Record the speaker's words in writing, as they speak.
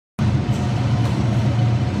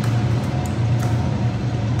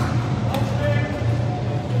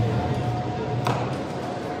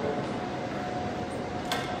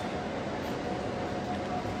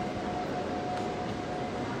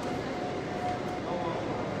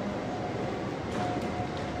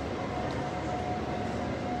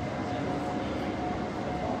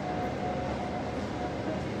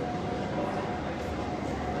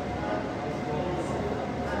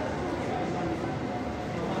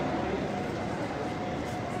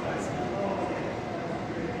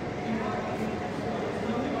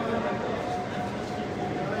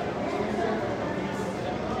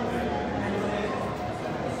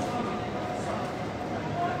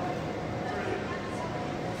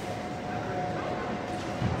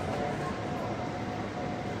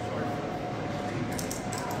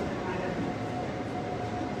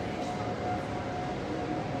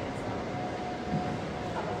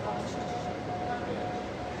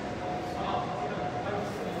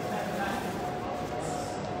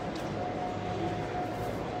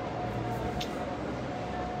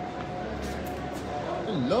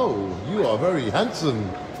Hello, you are very handsome.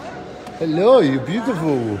 Hello, you're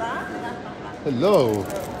beautiful. Hello.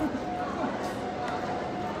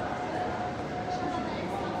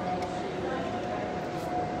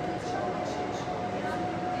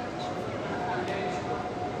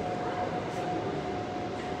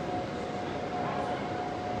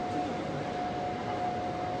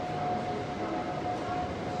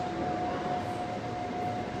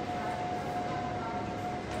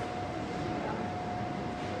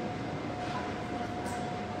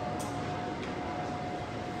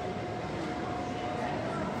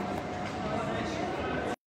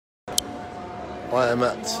 I am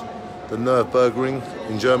at the Nuremberg ring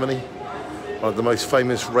in Germany, one of the most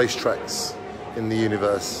famous racetracks in the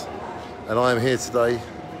universe. And I am here today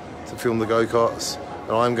to film the go-karts,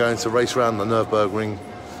 and I'm going to race around the Nuremberg ring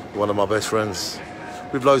with one of my best friends,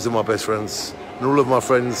 with loads of my best friends. And all of my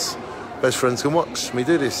best friends can watch me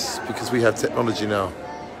do this because we have technology now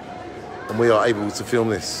and we are able to film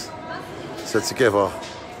this. So together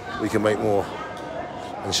we can make more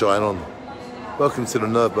and shine on. Welcome to the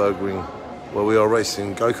Nuremberg ring, where we are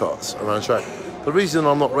racing go-karts around track. The reason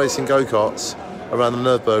I'm not racing go-karts around the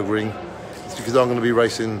Nuremberg ring is because I'm going to be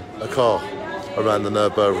racing a car around the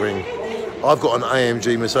Nuremberg ring. I've got an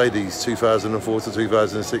AMG Mercedes 2004 to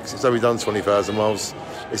 2006. It's only done 20,000 miles.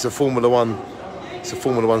 It's a Formula One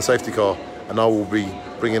safety car, and I will be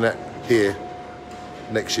bringing that here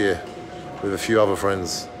next year with a few other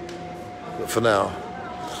friends. But for now,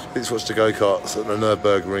 let's watch the go-karts at the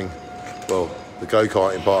Nuremberg ring. Well, the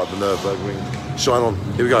go-karting part of the Nuremberg ring. Shine on,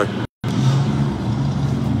 here we go.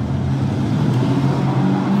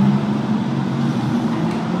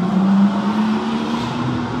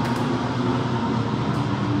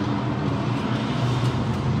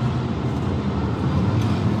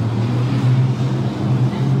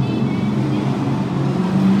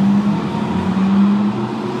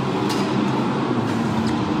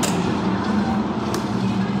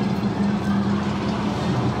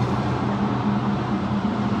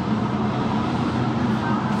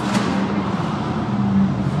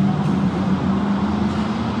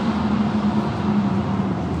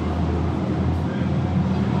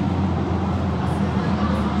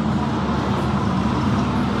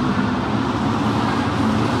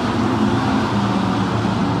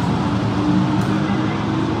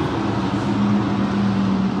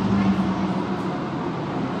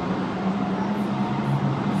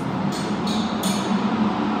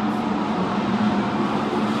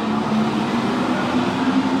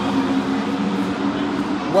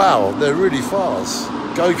 Wow, they're really fast.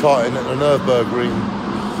 Go-karting at the Nuremberg ring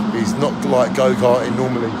is not like go-karting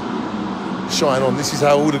normally. Shine on. This is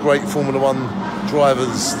how all the great Formula One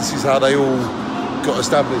drivers, this is how they all got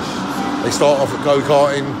established. They start off at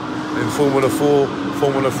go-karting, then Formula 4,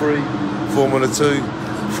 Formula 3, Formula 2,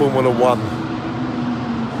 Formula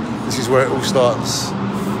 1. This is where it all starts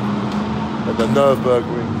at the Nuremberg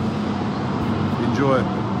ring.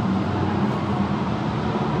 Enjoy.